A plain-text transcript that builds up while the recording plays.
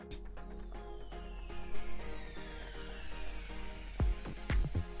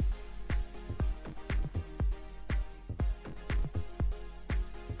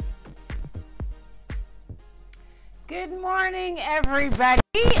Good morning, everybody.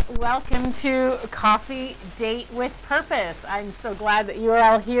 Welcome to Coffee Date with Purpose. I'm so glad that you're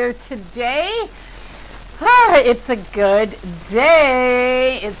all here today. It's a good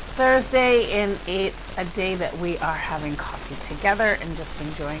day. It's Thursday, and it's a day that we are having coffee together and just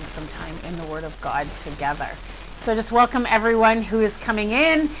enjoying some time in the Word of God together. So just welcome everyone who is coming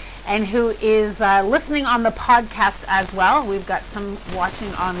in and who is listening on the podcast as well. We've got some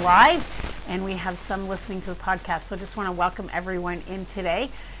watching on live, and we have some listening to the podcast. So just want to welcome everyone in today.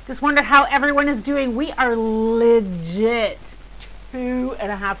 Just wonder how everyone is doing. We are legit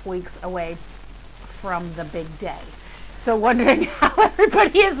 2.5 weeks away from the big day. So wondering how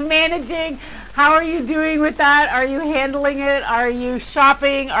everybody is managing. How are you doing with that? Are you handling it? Are you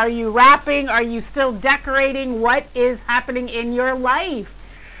shopping? Are you wrapping? Are you still decorating? What is happening in your life?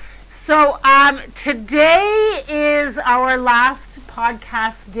 So today is our last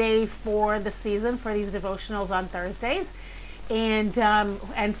podcast day for the season for these devotionals on Thursdays, and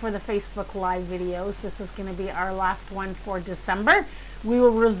for the Facebook Live videos. This is going to be our last one for December. We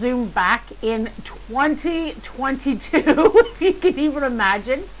will resume back in 2022, if you can even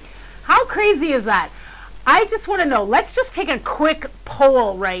imagine. How crazy is that? I just want to know, let's just take a quick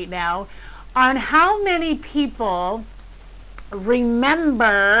poll right now on how many people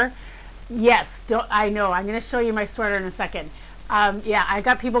remember. Yes, I know. I'm going to show you my sweater in a second. Yeah, I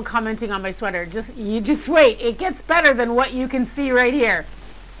got people commenting on my sweater. You just wait. It gets better than what you can see right here.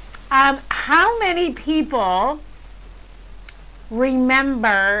 How many people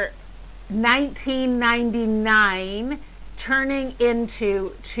remember 1999 turning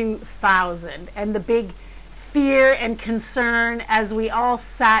into 2000 and the big fear and concern as we all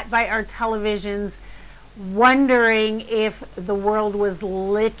sat by our televisions wondering if the world was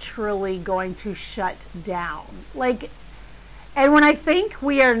literally going to shut down? And when I think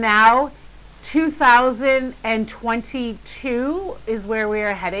we are now 2022 is where we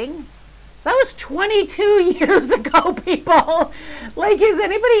are heading. That was 22 years ago, people. Is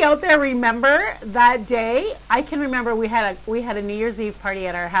anybody out there remember that day? I can remember we had a New Year's Eve party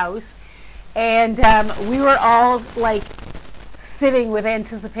at our house, and we were all sitting with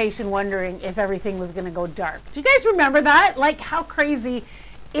anticipation, wondering if everything was going to go dark. Do you guys remember that? How crazy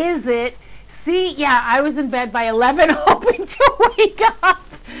is it? See, yeah, I was in bed by 11 hoping to wake up.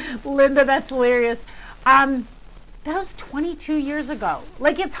 Linda, that's hilarious. That was 22 years ago.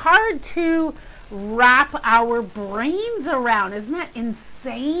 It's hard to wrap our brains around. Isn't that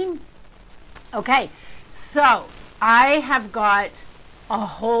insane? Okay, so I have got a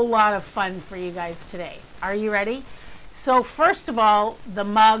whole lot of fun for you guys today. Are you ready? So first of all, the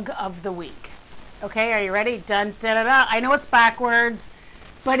mug of the week. Okay, are you ready? Dun, da, da, da. I know it's backwards,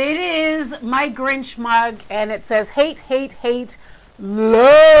 but it is my Grinch mug, and it says hate, hate, hate,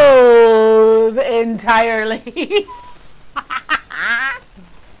 loathe entirely.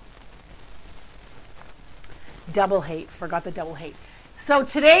 Double hate. Forgot the double hate. So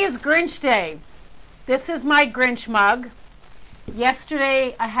today is Grinch Day. This is my Grinch mug.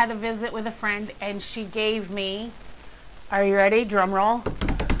 Yesterday I had a visit with a friend, and she gave me, are you ready? Drum roll.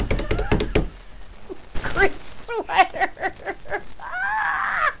 Grinch sweater.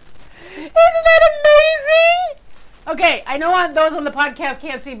 Isn't that amazing? Okay, I know those on the podcast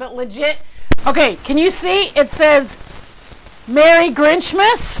can't see, but legit. Okay, can you see? It says Merry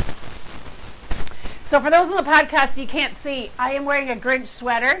Grinchmas. So for those on the podcast, you can't see. I am wearing a Grinch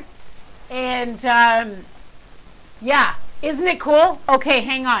sweater. And yeah, isn't it cool? Okay,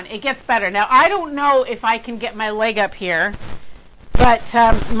 hang on. It gets better. Now, I don't know if I can get my leg up here. But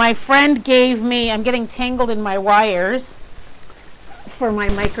my friend gave me, I'm getting tangled in my wires for my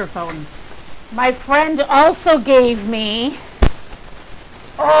microphone. My friend also gave me,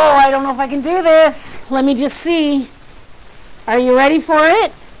 oh, I don't know if I can do this. Let me just see. Are you ready for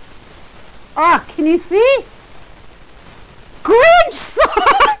it? Oh, can you see? Grinch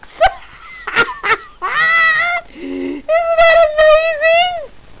socks! Isn't that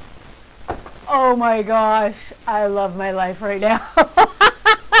amazing? Oh my gosh, I love my life right now.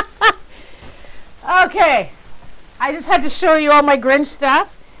 Okay, I just had to show you all my Grinch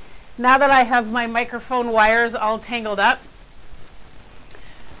stuff. Now that I have my microphone wires all tangled up,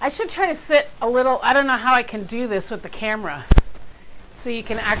 I should try to sit a little, I don't know how I can do this with the camera, so you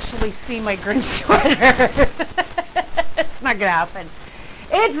can actually see my Grinch sweater. It's not going to happen.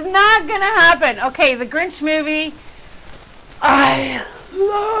 It's not going to happen. Okay, the Grinch movie. I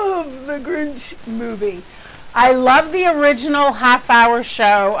love the Grinch movie. I love the original half-hour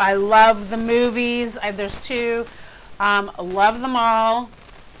show. I love the movies. There's two. Love them all.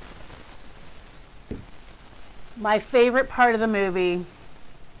 My favorite part of the movie,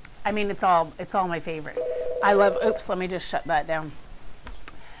 I mean, it's all my favorite. I love, oops, let me just shut that down.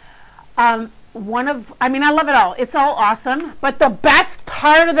 I love it all. It's all awesome. But the best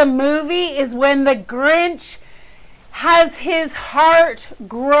part of the movie is when the Grinch has his heart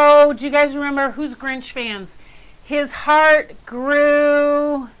grow. Do you guys remember? Who's Grinch fans? His heart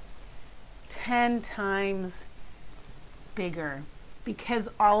grew 10 times bigger because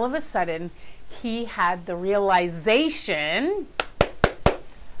all of a sudden he had the realization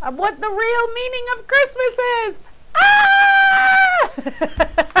of what the real meaning of Christmas is.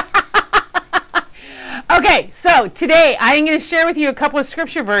 Okay, so today I'm going to share with you a couple of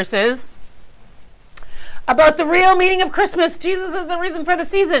scripture verses about the real meaning of Christmas. Jesus is the reason for the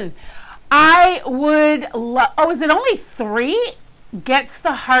season. I would love, is it only 3 gets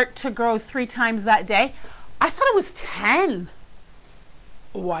the heart to grow 3 times that day? I thought it was 10.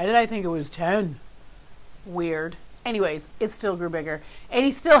 Why did I think it was 10? Weird. Anyways, it still grew bigger. And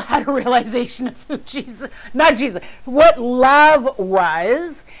he still had a realization of who what love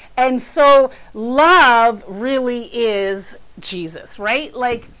was. And so love really is Jesus, right?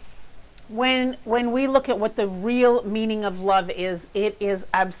 Like when we look at what the real meaning of love is, it is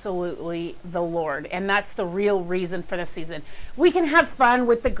absolutely the Lord. And that's the real reason for the season. We can have fun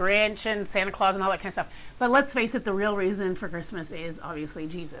with the Grinch and Santa Claus and all that kind of stuff. But let's face it, the real reason for Christmas is obviously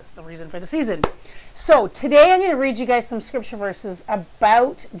Jesus, the reason for the season. So today I'm going to read you guys some scripture verses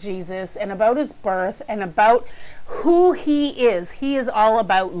about Jesus and about his birth and about who he is. He is all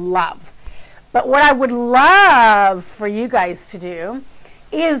about love. But what I would love for you guys to do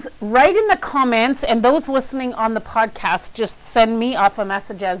is write in the comments, and those listening on the podcast, just send me off a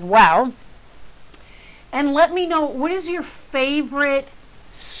message as well. And let me know, what is your favorite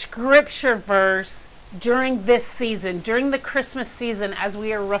scripture verse during this season, during the Christmas season, as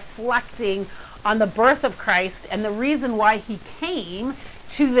we are reflecting on the birth of Christ and the reason why he came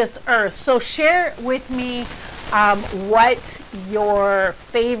to this earth. So share with me what your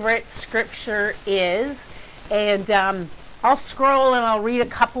favorite scripture is, and I'll scroll and I'll read a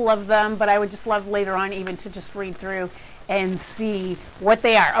couple of them, but I would just love later on even to just read through and see what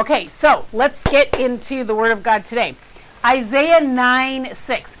they are. Okay, so let's get into the Word of God today. Isaiah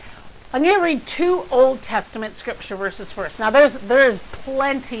 9:6. I'm going to read 2 Old Testament scripture verses first. Now there's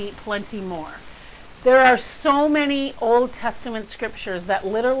plenty more. There are so many Old Testament scriptures that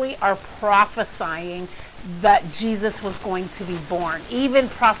literally are prophesying that Jesus was going to be born, even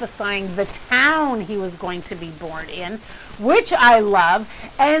prophesying the town he was going to be born in, which I love.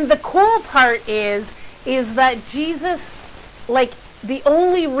 And the cool part is that Jesus, like, the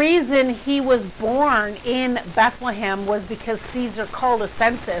only reason he was born in Bethlehem was because Caesar called a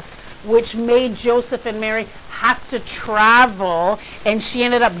census, which made Joseph and Mary have to travel, and she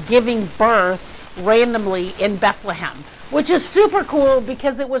ended up giving birth randomly in Bethlehem, which is super cool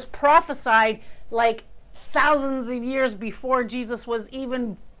because it was prophesied like thousands of years before Jesus was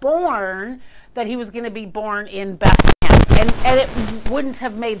even born that he was going to be born in Bethlehem. And it wouldn't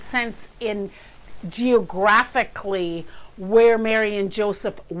have made sense in geographically where Mary and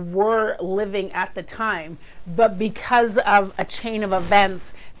Joseph were living at the time. But because of a chain of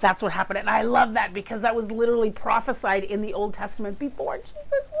events, that's what happened. And I love that because that was literally prophesied in the Old Testament before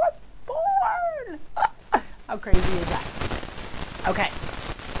Jesus was born. How crazy is that? Okay,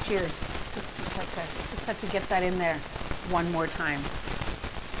 cheers. Just have to get that in there one more time.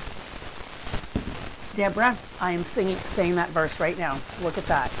 Deborah, I am saying that verse right now. Look at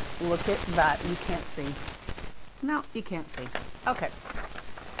that. Look at that. You can't see. No, you can't see. Okay.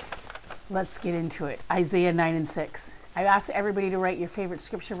 Let's get into it. Isaiah 9:6. I asked everybody to write your favorite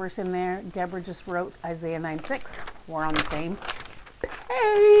scripture verse in there. Deborah just wrote Isaiah 9:6. We're on the same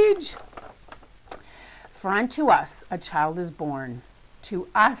page. For unto us a child is born, to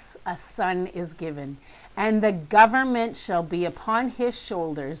us a son is given, and the government shall be upon his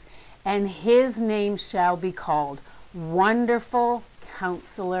shoulders, and his name shall be called Wonderful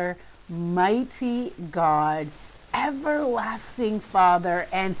Counselor, Mighty God, Everlasting Father,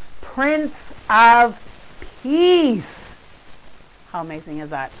 and Prince of Peace. How amazing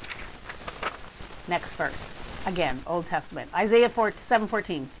is that? Next verse. Again, Old Testament. Isaiah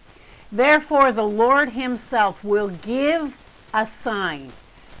 7:14. Therefore the Lord himself will give a sign.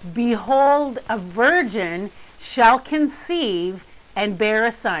 Behold, a virgin shall conceive and bear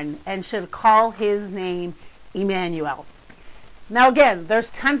a son, and shall call his name Emmanuel. Now again, there's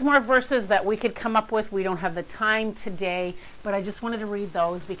tons more verses that we could come up with. We don't have the time today, but I just wanted to read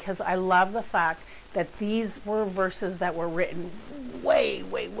those because I love the fact that these were verses that were written way,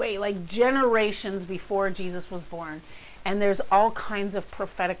 like generations before Jesus was born. And there's all kinds of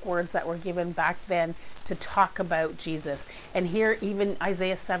prophetic words that were given back then to talk about Jesus. And here even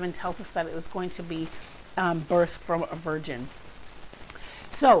Isaiah 7 tells us that it was going to be birth from a virgin.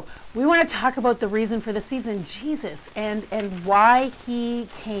 So we want to talk about the reason for the season, Jesus, and why he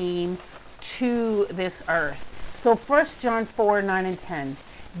came to this earth. So 1 John 4, 9 and 10.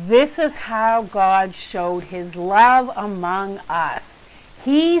 This is how God showed his love among us.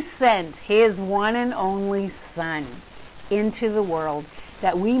 He sent his one and only Son into the world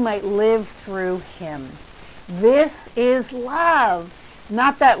that we might live through him. This is love,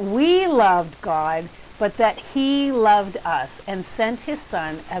 not that we loved God, but that he loved us and sent his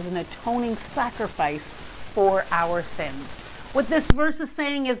Son as an atoning sacrifice for our sins. What this verse is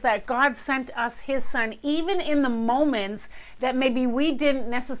saying is that God sent us his Son even in the moments that maybe we didn't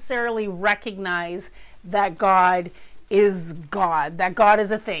necessarily recognize that God is God, that God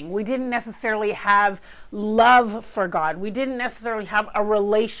is a thing. We didn't necessarily have love for God. We didn't necessarily have a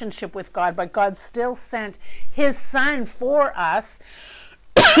relationship with God, but God still sent his Son for us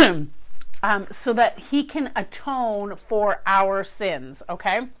so that he can atone for our sins,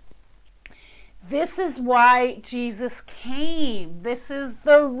 okay? This is why Jesus came. This is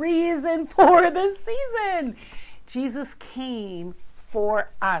the reason for the season. Jesus came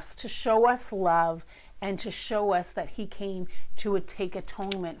for us, to show us love and to show us that he came to take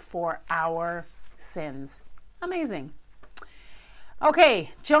atonement for our sins. Amazing.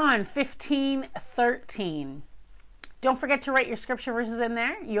 Okay, John 15:13. Don't forget to write your scripture verses in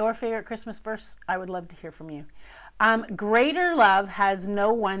there. Your favorite Christmas verse. I would love to hear from you. Greater love has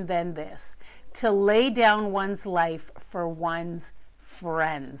no one than this, to lay down one's life for one's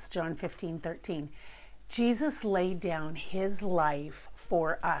friends. John 15:13. Jesus laid down his life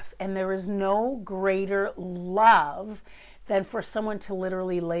for us. And there is no greater love than for someone to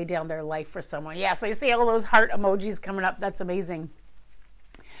literally lay down their life for someone. Yeah, so you see all those heart emojis coming up. That's amazing.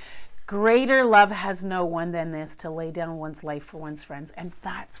 Greater love has no one than this, to lay down one's life for one's friends. And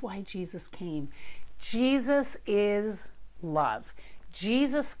that's why Jesus came. Jesus is love.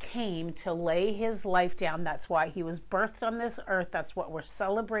 Jesus came to lay his life down. That's why he was birthed on this earth. That's what we're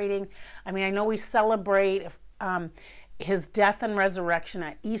celebrating. I mean, I know we celebrate his death and resurrection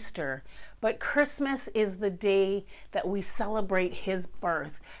at Easter, but Christmas is the day that we celebrate his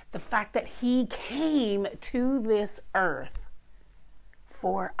birth. The fact that he came to this earth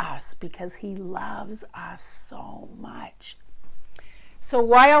for us because he loves us so much. So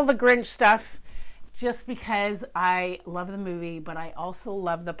why all the Grinch stuff? Just because I love the movie, but I also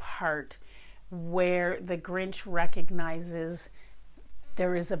love the part where the Grinch recognizes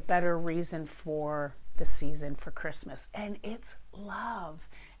there is a better reason for the season, for Christmas, and it's love.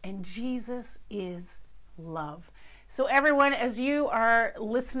 And Jesus is love. So everyone, as you are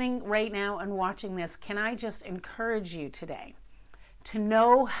listening right now and watching this, can I just encourage you today to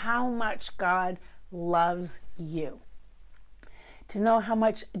know how much God loves you? To know how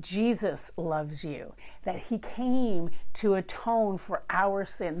much Jesus loves you, that he came to atone for our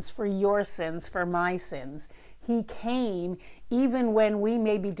sins, for your sins, for my sins. He came even when we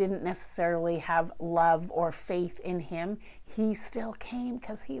maybe didn't necessarily have love or faith in him. He still came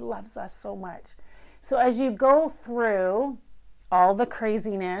because he loves us so much. So as you go through all the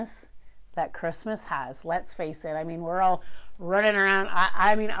craziness that Christmas has, let's face it, I mean, we're all running around.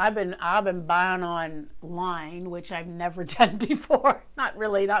 I mean, I've been buying online, which I've never done before. Not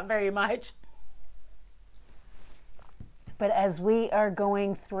really, not very much. But as we are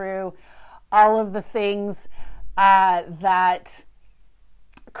going through all of the things that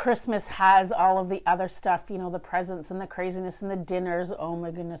Christmas has, all of the other stuff, you know, the presents and the craziness and the dinners. Oh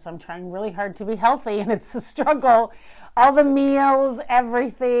my goodness, I'm trying really hard to be healthy and it's a struggle. All the meals,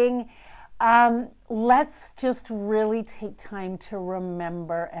 everything. Let's just really take time to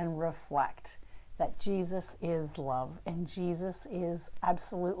remember and reflect that Jesus is love, and Jesus is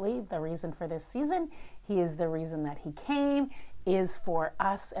absolutely the reason for this season. He is the reason that he came, is for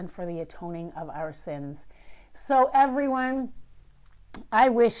us and for the atoning of our sins. So everyone, I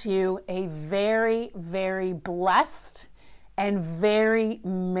wish you a very, very blessed and very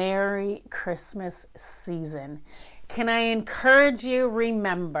Merry Christmas season. Can I encourage you,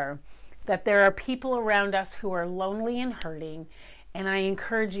 remember that there are people around us who are lonely and hurting, and I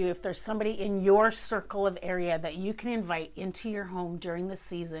encourage you, if there's somebody in your circle of area that you can invite into your home during the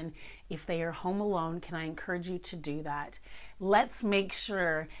season, if they are home alone, can I encourage you to do that? Let's make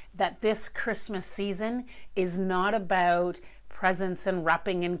sure that this Christmas season is not about presents and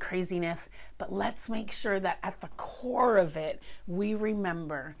wrapping and craziness, but let's make sure that at the core of it, we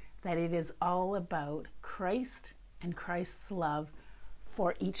remember that it is all about Christ and Christ's love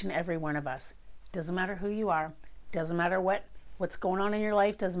for each and every one of us. Doesn't matter who you are, doesn't matter what's going on in your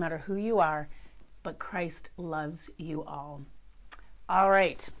life, doesn't matter who you are, but Christ loves you all. All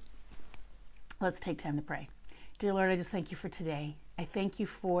right. Let's take time to pray. Dear Lord, I just thank you for today. I thank you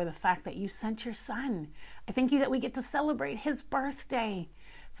for the fact that you sent your son. I thank you that we get to celebrate his birthday.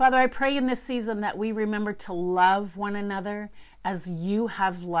 Father, I pray in this season that we remember to love one another as you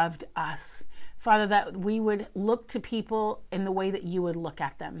have loved us. Father, that we would look to people in the way that you would look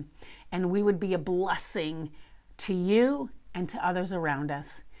at them, and we would be a blessing to you and to others around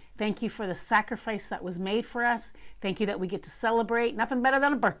us. Thank you for the sacrifice that was made for us. Thank you that we get to celebrate. Nothing better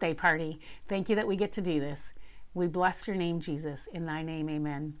than a birthday party. Thank you that we get to do this. We bless your name, Jesus. In thy name,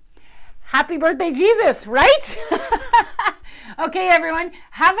 amen. Happy birthday, Jesus, right? Okay, everyone,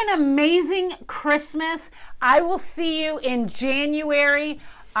 have an amazing Christmas. I will see you in January.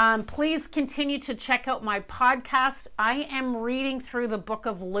 Please continue to check out my podcast. I am reading through the book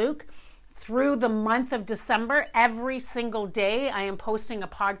of Luke through the month of December. Every single day, I am posting a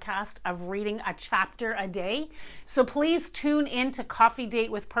podcast of reading a chapter a day. So please tune in to Coffee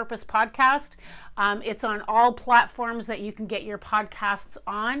Date with Purpose podcast. It's on all platforms that you can get your podcasts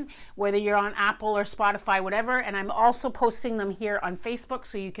on, whether you're on Apple or Spotify, whatever. And I'm also posting them here on Facebook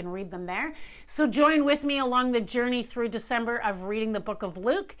so you can read them there. So join with me along the journey through December of reading the book of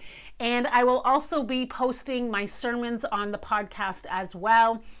Luke. And I will also be posting my sermons on the podcast as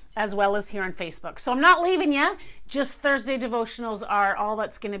well as here on Facebook. So I'm not leaving you. Just Thursday devotionals are all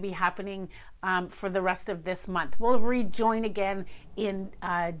that's going to be happening for the rest of this month. We'll rejoin again in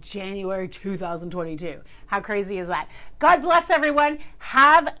January 2022. How crazy is that? God bless everyone.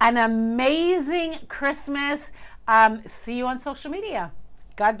 Have an amazing Christmas. See you on social media.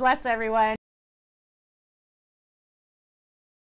 God bless everyone.